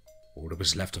 All that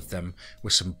was left of them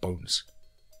was some bones.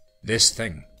 This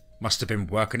thing must have been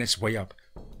working its way up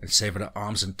and saving the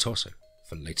arms and torso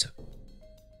for later.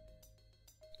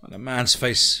 And the man's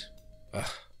face, it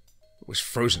was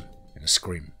frozen in a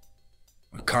scream.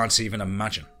 I can't even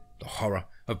imagine the horror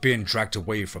of being dragged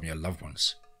away from your loved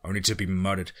ones, only to be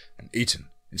murdered and eaten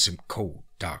in some cold,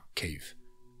 dark cave.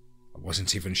 I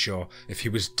wasn't even sure if he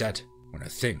was dead when a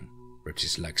thing ripped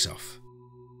his legs off.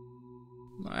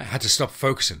 I had to stop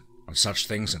focusing on such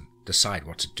things and decide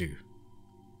what to do.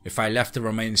 If I left the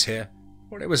remains here,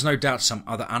 well, there was no doubt some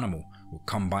other animal would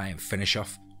come by and finish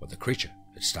off what the creature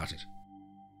had started.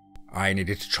 I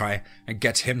needed to try and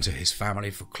get him to his family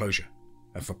for closure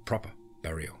and for proper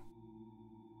burial.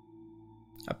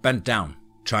 I bent down,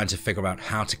 trying to figure out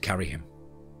how to carry him.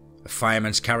 The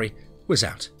fireman's carry was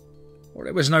out, or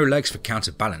there was no legs for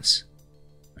counterbalance.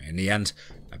 In the end,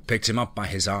 I picked him up by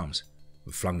his arms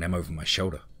and flung them over my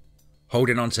shoulder,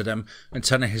 holding onto them and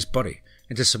turning his body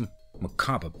into some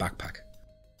macabre backpack.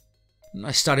 And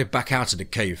I started back out of the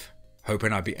cave,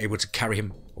 hoping I'd be able to carry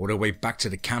him all the way back to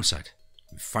the campsite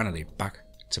and finally back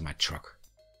to my truck.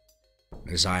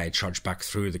 As I trudged back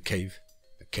through the cave,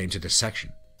 I came to the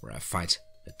section where our fight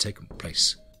had taken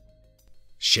place.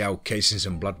 Shell casings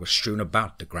and blood were strewn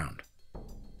about the ground.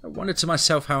 I wondered to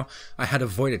myself how I had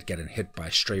avoided getting hit by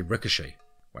a stray ricochet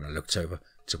when I looked over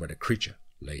to where the creature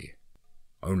lay.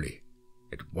 Only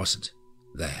it wasn't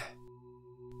there.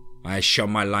 I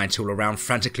shone my light all around,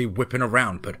 frantically whipping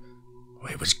around, but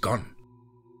it was gone.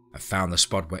 I found the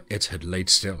spot where it had laid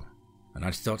still, and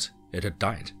I thought it had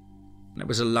died. There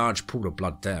was a large pool of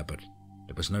blood there, but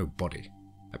there was no body.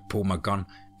 I pulled my gun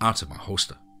out of my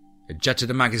holster, ejected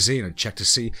the magazine and checked to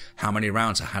see how many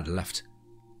rounds I had left.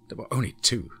 There were only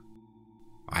 2.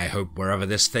 I hoped wherever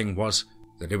this thing was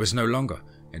that it was no longer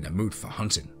in the mood for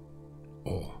hunting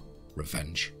or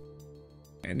revenge.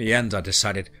 In the end, I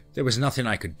decided there was nothing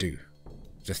I could do.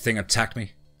 If the thing attacked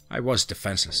me, I was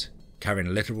defenseless, carrying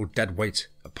a literal dead weight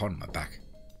upon my back.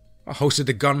 I holstered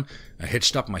the gun and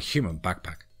hitched up my human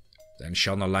backpack, then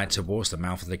shone the light towards the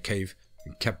mouth of the cave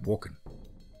and kept walking.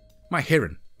 My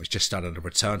hearing was just starting to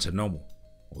return to normal,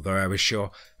 although I was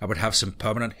sure I would have some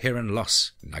permanent hearing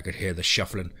loss, and I could hear the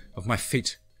shuffling of my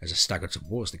feet as I staggered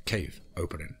towards the cave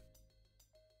opening.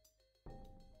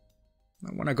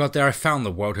 And when I got there, I found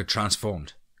the world had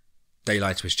transformed.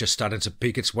 Daylight was just starting to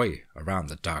peek its way around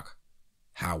the dark.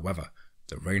 However,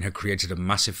 the rain had created a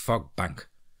massive fog bank.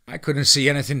 I couldn't see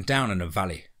anything down in the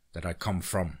valley that I'd come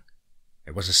from.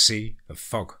 It was a sea of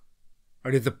fog.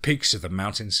 Only the peaks of the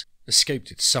mountains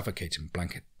escaped its suffocating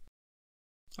blanket.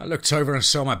 I looked over and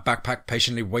saw my backpack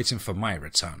patiently waiting for my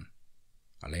return.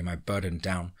 I lay my burden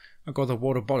down and got the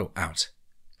water bottle out,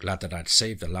 glad that I'd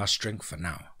saved the last drink for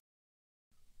now.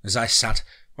 As I sat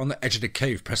on the edge of the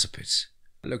cave precipice,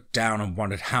 I looked down and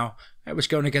wondered how I was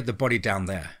going to get the body down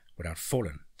there without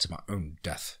falling to my own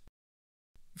death.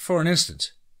 For an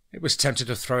instant, it was tempted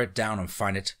to throw it down and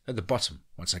find it at the bottom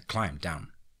once I climbed down.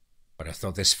 But I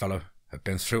thought this fellow had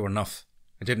been through enough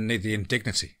and didn't need the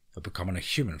indignity of becoming a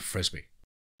human frisbee.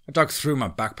 I dug through my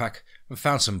backpack and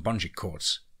found some bungee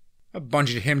cords. I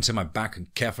bungeed him to my back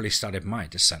and carefully started my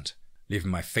descent,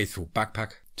 leaving my faithful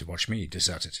backpack to watch me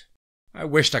desert it. I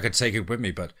wished I could take it with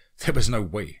me, but there was no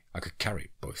way I could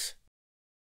carry both.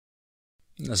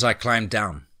 As I climbed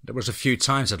down, there was a few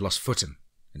times I'd lost footing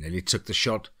and nearly took the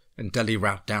short and deadly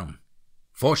route down.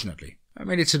 Fortunately, I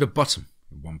made it to the bottom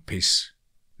in one piece,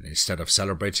 and instead of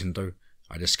celebrating though,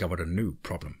 I discovered a new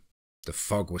problem. The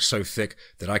fog was so thick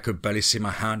that I could barely see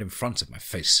my hand in front of my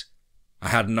face. I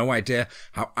had no idea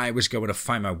how I was going to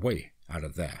find my way out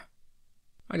of there.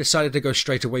 I decided to go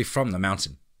straight away from the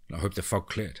mountain, and I hoped the fog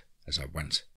cleared as I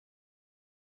went.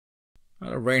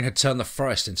 The rain had turned the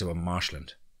forest into a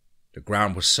marshland. The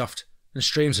ground was soft, and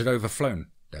streams had overflown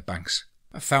their banks.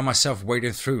 I found myself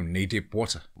wading through knee-deep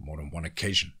water on more than one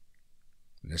occasion.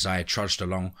 And as I trudged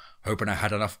along, hoping I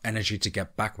had enough energy to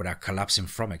get back without collapsing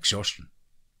from exhaustion,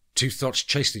 two thoughts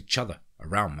chased each other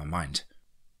around my mind.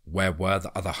 Where were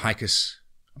the other hikers,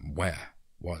 and where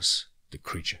was the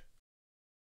creature?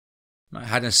 I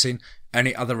hadn't seen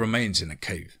any other remains in the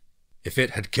cave. If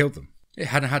it had killed them, it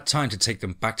hadn't had time to take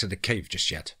them back to the cave just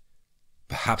yet.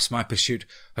 Perhaps my pursuit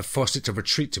had forced it to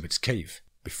retreat to its cave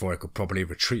before it could probably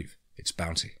retrieve its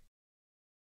bounty.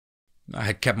 I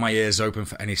had kept my ears open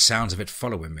for any sounds of it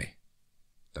following me.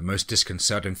 The most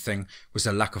disconcerting thing was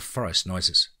the lack of forest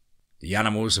noises. The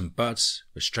animals and birds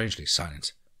were strangely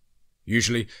silent.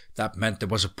 Usually that meant there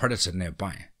was a predator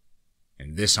nearby.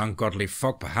 In this ungodly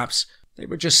fog, perhaps, they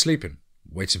were just sleeping,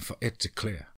 waiting for it to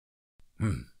clear.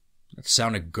 That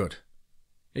sounded good.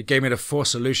 It gave me the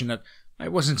false illusion that I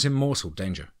wasn't in mortal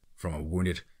danger from a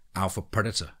wounded alpha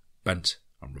predator bent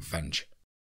on revenge.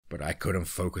 But I couldn't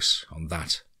focus on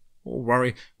that. All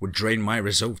worry would drain my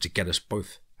resolve to get us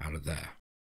both out of there.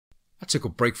 I took a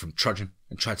break from trudging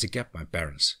and tried to get my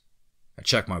bearings. I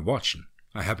checked my watch and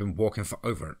I had been walking for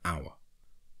over an hour.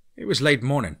 It was late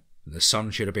morning and the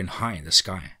sun should have been high in the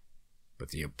sky, but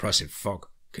the oppressive fog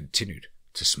continued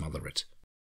to smother it.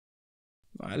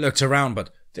 I looked around, but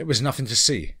there was nothing to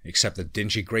see except the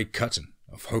dingy grey curtain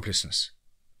of hopelessness.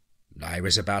 And I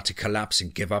was about to collapse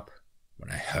and give up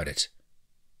when I heard it,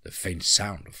 the faint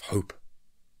sound of hope.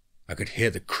 I could hear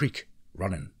the creek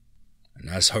running, and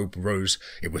as hope rose,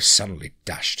 it was suddenly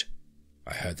dashed.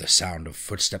 I heard the sound of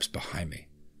footsteps behind me.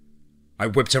 I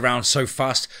whipped around so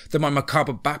fast that my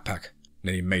macabre backpack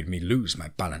nearly made me lose my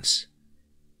balance.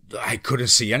 I couldn't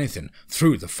see anything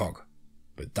through the fog,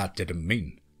 but that didn't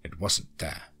mean it wasn't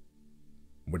there.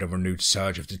 With a renewed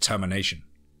surge of determination,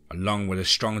 along with a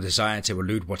strong desire to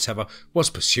elude whatever was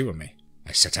pursuing me,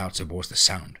 I set out towards the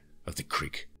sound of the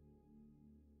creek.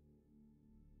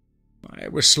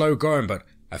 It was slow going, but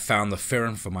I found the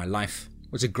fearing for my life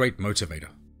was a great motivator.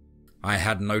 I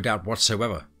had no doubt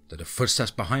whatsoever that the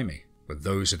footsteps behind me were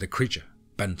those of the creature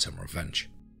bent on revenge.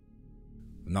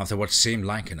 And after what seemed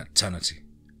like an eternity,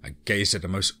 I gazed at the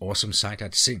most awesome sight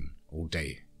I'd seen all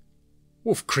day.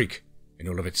 Wolf Creek, in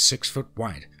all of its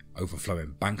 6-foot-wide,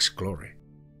 overflowing bank's glory.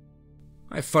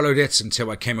 I followed it until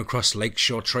I came across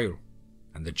Lakeshore Trail,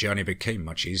 and the journey became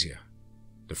much easier.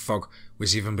 The fog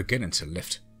was even beginning to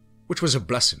lift, which was a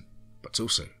blessing, but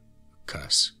also a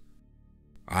curse.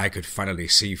 I could finally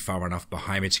see far enough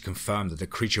behind me to confirm that the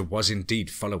creature was indeed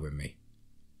following me.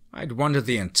 I'd wondered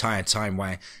the entire time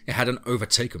why it hadn't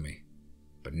overtaken me,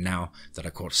 but now that I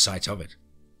caught sight of it,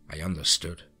 I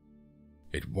understood.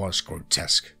 It was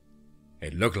grotesque.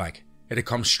 It looked like it had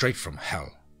come straight from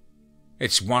hell.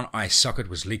 Its one eye socket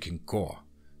was leaking gore,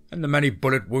 and the many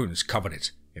bullet wounds covered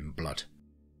it in blood.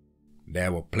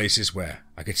 There were places where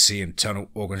I could see internal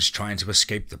organs trying to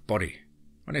escape the body,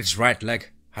 and its right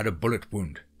leg had a bullet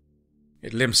wound.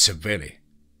 It limped severely,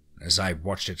 and as I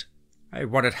watched it, I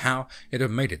wondered how it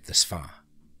had made it this far.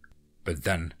 But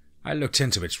then I looked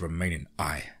into its remaining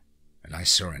eye, and I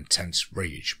saw intense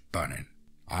rage burning.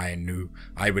 I knew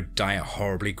I would die a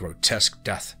horribly grotesque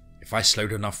death if I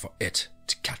slowed enough for it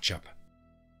to catch up.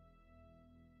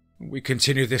 We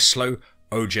continued this slow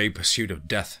OJ pursuit of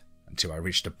death until I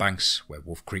reached the banks where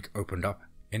Wolf Creek opened up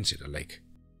into the lake.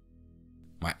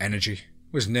 My energy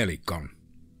was nearly gone.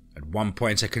 At one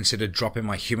point I considered dropping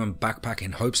my human backpack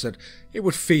in hopes that it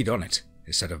would feed on it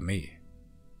instead of me.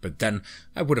 But then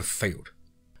I would have failed.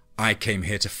 I came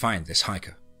here to find this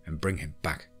hiker and bring him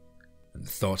back. And the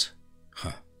thought,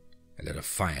 it lit a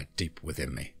fire deep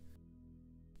within me.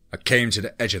 I came to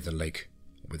the edge of the lake,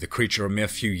 with the creature a mere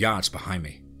few yards behind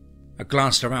me. I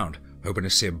glanced around, hoping to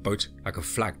see a boat I could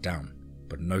flag down,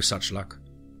 but no such luck.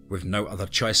 With no other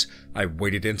choice, I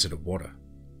waded into the water.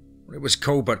 It was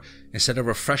cold, but instead of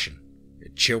refreshing,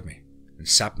 it chilled me and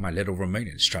sapped my little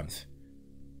remaining strength.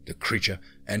 The creature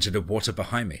entered the water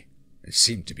behind me and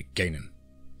seemed to be gaining.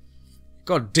 It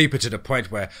got deeper to the point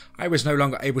where I was no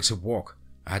longer able to walk.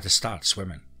 I had to start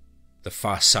swimming. The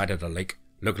far side of the lake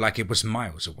looked like it was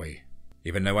miles away,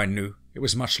 even though I knew it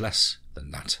was much less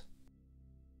than that.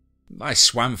 I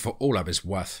swam for all I was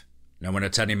worth, knowing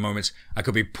at any moment I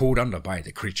could be pulled under by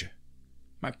the creature.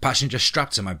 My passenger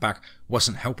strapped to my back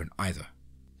wasn't helping either.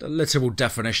 The literal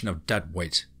definition of dead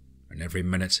weight, and every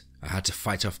minute I had to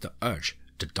fight off the urge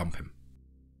to dump him.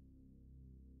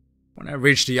 When I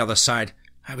reached the other side,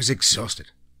 I was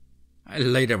exhausted. I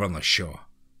lay there on the shore,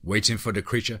 waiting for the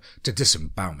creature to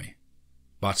disembowel me,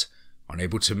 but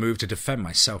unable to move to defend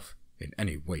myself in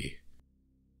any way.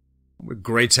 With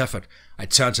great effort, I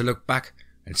turned to look back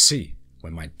and see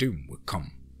when my doom would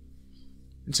come.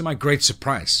 And to my great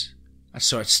surprise, I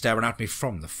saw it staring at me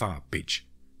from the far beach.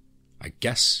 I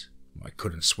guess I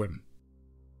couldn't swim.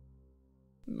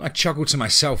 I chuckled to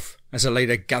myself as I lay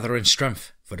there gathering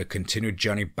strength for the continued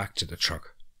journey back to the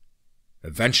truck.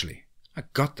 Eventually, I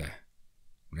got there.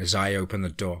 And as I opened the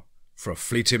door, for a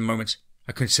fleeting moment,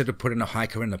 I considered putting the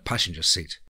hiker in the passenger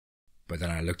seat. But then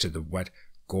I looked at the wet,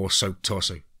 gore-soaked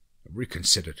torso and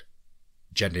reconsidered,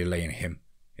 gently laying him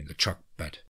in the truck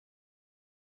bed.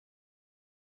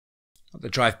 The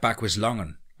drive back was long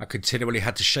and I continually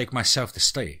had to shake myself to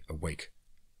stay awake.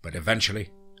 But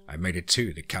eventually, I made it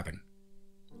to the cabin.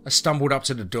 I stumbled up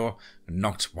to the door and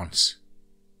knocked once.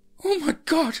 "Oh my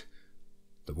God,"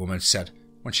 the woman said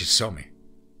when she saw me.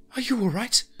 "Are you all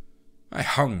right?" I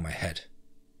hung my head.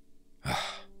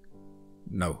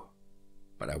 No,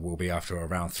 but I will be after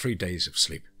around 3 days of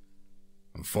sleep.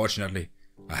 Unfortunately,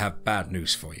 I have bad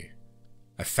news for you.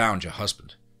 I found your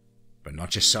husband, but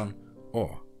not your son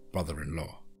or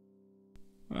brother-in-law.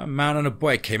 A man and a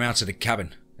boy came out of the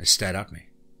cabin and stared at me.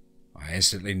 I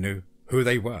instantly knew who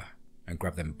they were and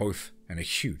grabbed them both in a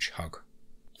huge hug.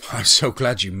 "I'm so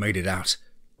glad you made it out,"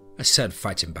 I said,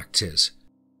 fighting back tears.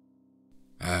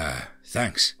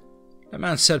 Thanks," the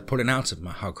man said, pulling out of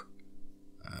my hug.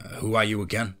 Who are you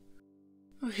again?"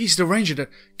 "He's the ranger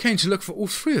that came to look for all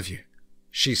three of you,"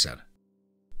 she said.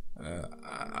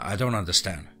 I don't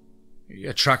understand.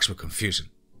 Your tracks were confusing,"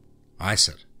 I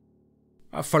said.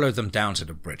 I followed them down to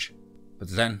the bridge, but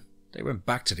then they went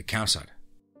back to the campsite.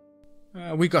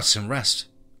 We got some rest,"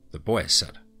 the boy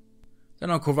said.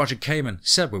 "Then Uncle Roger came and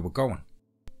said we were going.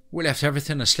 We left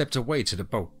everything and slipped away to the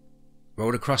boat,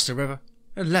 rowed across the river,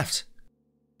 and left."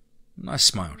 I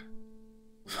smiled.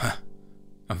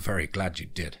 "I'm very glad you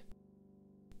did."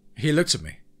 He looked at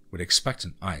me with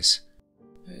expectant eyes.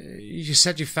 "You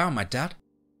said you found my dad?"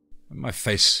 My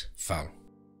face fell.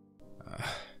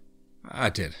 I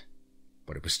did,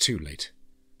 but it was too late.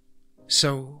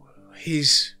 "So,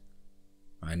 he's—"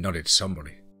 I nodded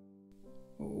somberly.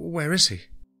 "Where is he?"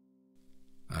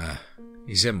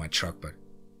 He's in my truck, but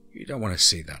you don't want to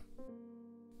see that."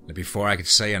 And before I could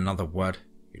say another word,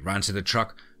 he ran to the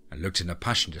truck and looked in the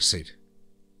passenger seat.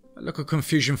 A look of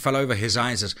confusion fell over his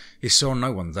eyes as he saw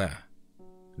no one there.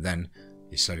 Then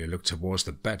he slowly looked towards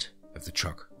the bed of the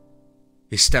truck.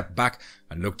 He stepped back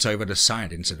and looked over the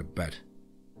side into the bed.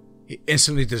 He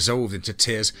instantly dissolved into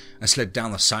tears and slid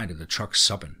down the side of the truck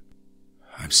sobbing.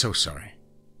 "I'm so sorry,"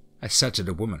 I said to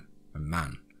the woman and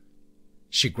man.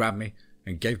 She grabbed me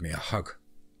and gave me a hug.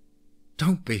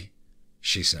 "Don't be,"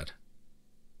 she said.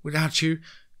 "Without you,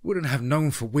 we wouldn't have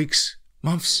known for weeks,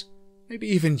 months, maybe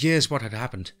even years what had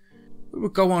happened. We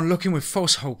would go on looking with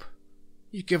false hope.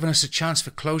 You've given us a chance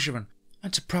for closure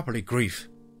and to properly grieve."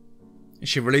 And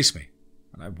she released me,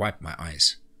 and I wiped my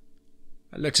eyes.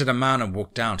 I looked at the man and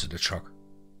walked down to the truck.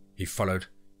 He followed,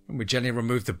 and we gently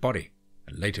removed the body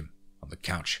and laid him on the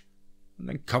couch, and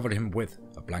then covered him with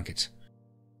a blanket.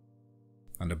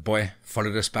 And the boy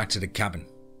followed us back to the cabin,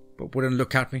 but wouldn't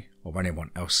look at me or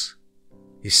anyone else.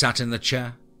 He sat in the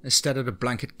chair instead of the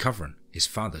blanket covering his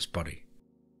father's body.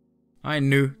 I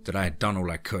knew that I had done all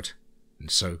I could,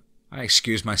 and so I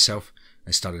excused myself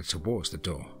and started towards the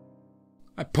door.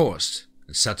 I paused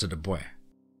and said to the boy,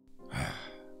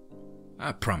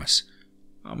 I promise,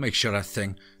 I'll make sure that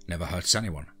thing never hurts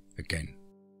anyone again.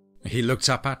 He looked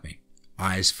up at me,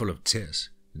 eyes full of tears,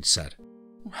 and said,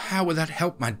 "How would that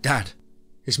help my dad?"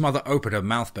 His mother opened her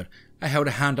mouth, but I held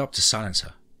a hand up to silence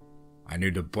her. I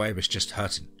knew the boy was just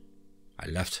hurting. I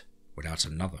left without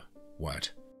another word.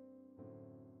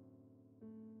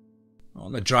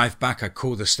 On the drive back, I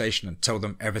called the station and told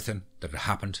them everything that had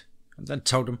happened, and then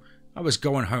told them I was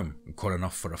going home and calling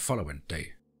off for the following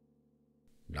day.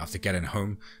 And after getting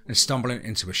home and stumbling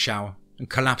into a shower and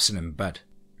collapsing in bed,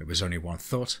 there was only one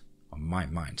thought on my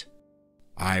mind.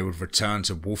 I would return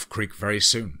to Wolf Creek very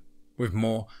soon, with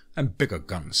more and bigger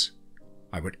guns.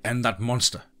 I would end that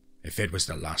monster if it was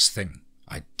the last thing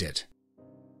I did.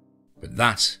 But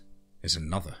that is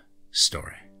another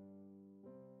story.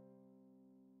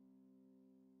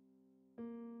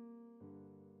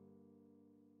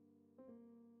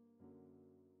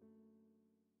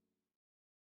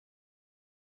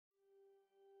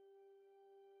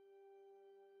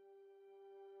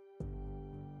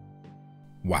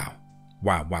 Wow.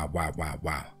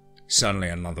 Wow. Certainly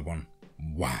another one.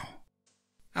 Wow.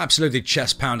 Absolutely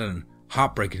chest-pounding and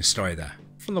heartbreaking story there,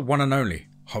 from the one and only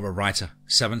horror writer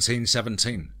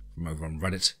 1717 from over on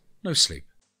Reddit, No Sleep.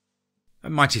 A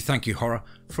mighty thank you, Horror,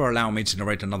 for allowing me to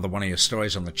narrate another one of your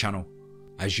stories on the channel.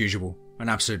 As usual, an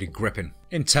absolutely gripping,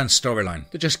 intense storyline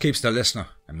that just keeps the listener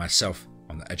and myself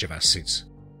on the edge of our seats.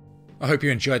 I hope you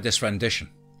enjoyed this rendition,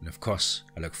 and of course,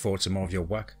 I look forward to more of your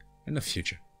work in the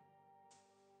future.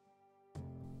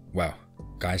 Well,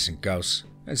 guys and girls,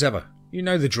 as ever, you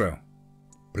know the drill.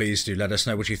 Please do let us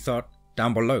know what you thought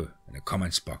down below in the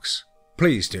comments box.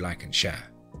 Please do like and share.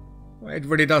 It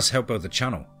really does help build the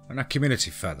channel and our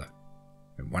community further.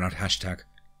 And why not hashtag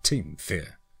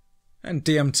TeamFEAR and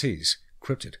DMT's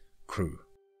Cryptid Crew.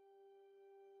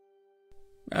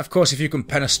 Of course, if you can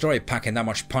pen a story packing that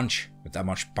much punch with that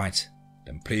much bite,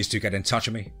 then please do get in touch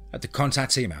with me at the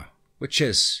contact email, which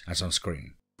is, as on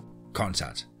screen,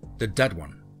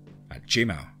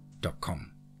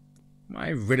 contactthedeadone@gmail.com. I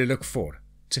really look forward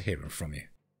to hearing from you.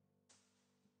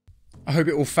 I hope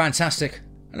you're all fantastic,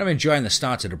 and I'm enjoying the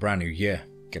start of the brand new year,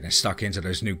 getting stuck into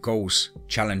those new goals,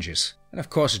 challenges, and of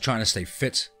course trying to stay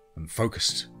fit and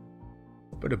focused.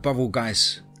 But above all,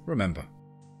 guys, remember,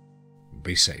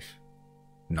 be safe,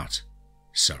 not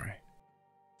sorry.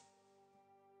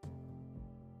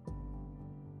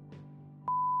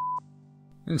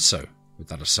 And so, with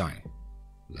that aside,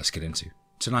 let's get into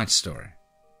tonight's story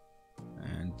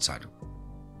and title.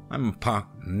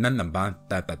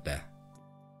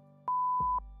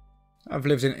 I've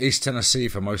lived in East Tennessee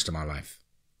for most of my life.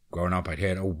 Growing up, I'd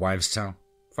hear old wives' tale.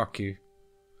 Fuck you.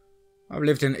 I've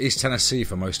lived in East Tennessee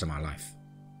for most of my life.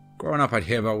 Growing up, I'd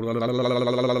hear old...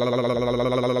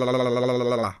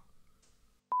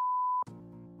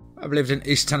 I've lived in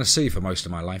East Tennessee for most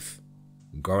of my life.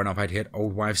 Growing up, I'd hear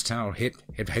old wives' tale. Hit.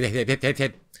 Yip.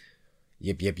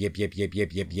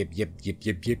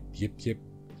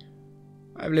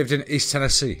 I've lived in East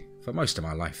Tennessee for most of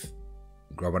my life.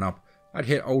 Growing up, I'd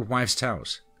hear old wives'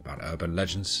 tales about urban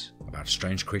legends, about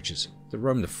strange creatures that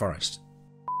roam the forest.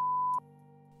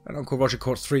 And Uncle Roger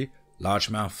caught 3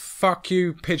 largemouth... Fuck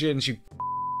you, pigeons, you...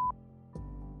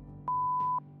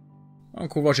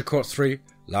 Uncle Roger caught 3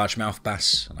 largemouth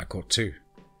bass, and I caught 2.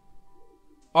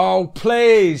 Oh,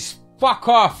 please! Fuck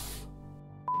off!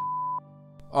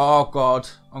 Oh, God.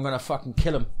 I'm gonna fucking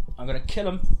kill him. I'm gonna kill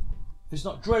him. It's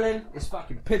not drilling, it's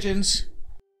fucking pigeons.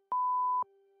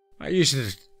 I used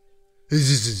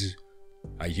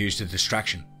a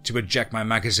distraction to eject my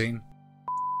magazine.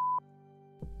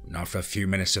 And after a few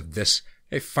minutes of this,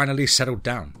 it finally settled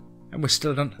down, and we're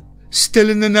still in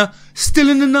the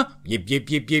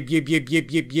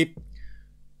yip.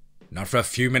 And after a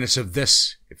few minutes of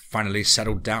this, it finally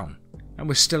settled down, and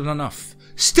we're still in enough.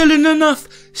 Still in enough.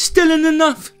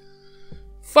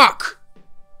 Fuck.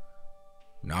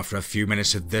 And after a few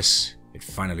minutes of this, it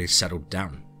finally settled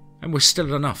down, and we're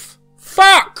still enough.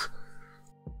 Fuck!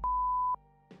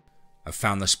 I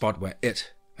found the spot where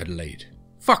it had laid.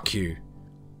 Fuck you.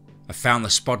 I found the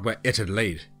spot where it had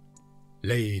laid.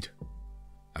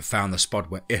 I found the spot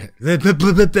where it... I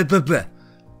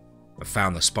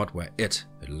found the spot where it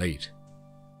had laid.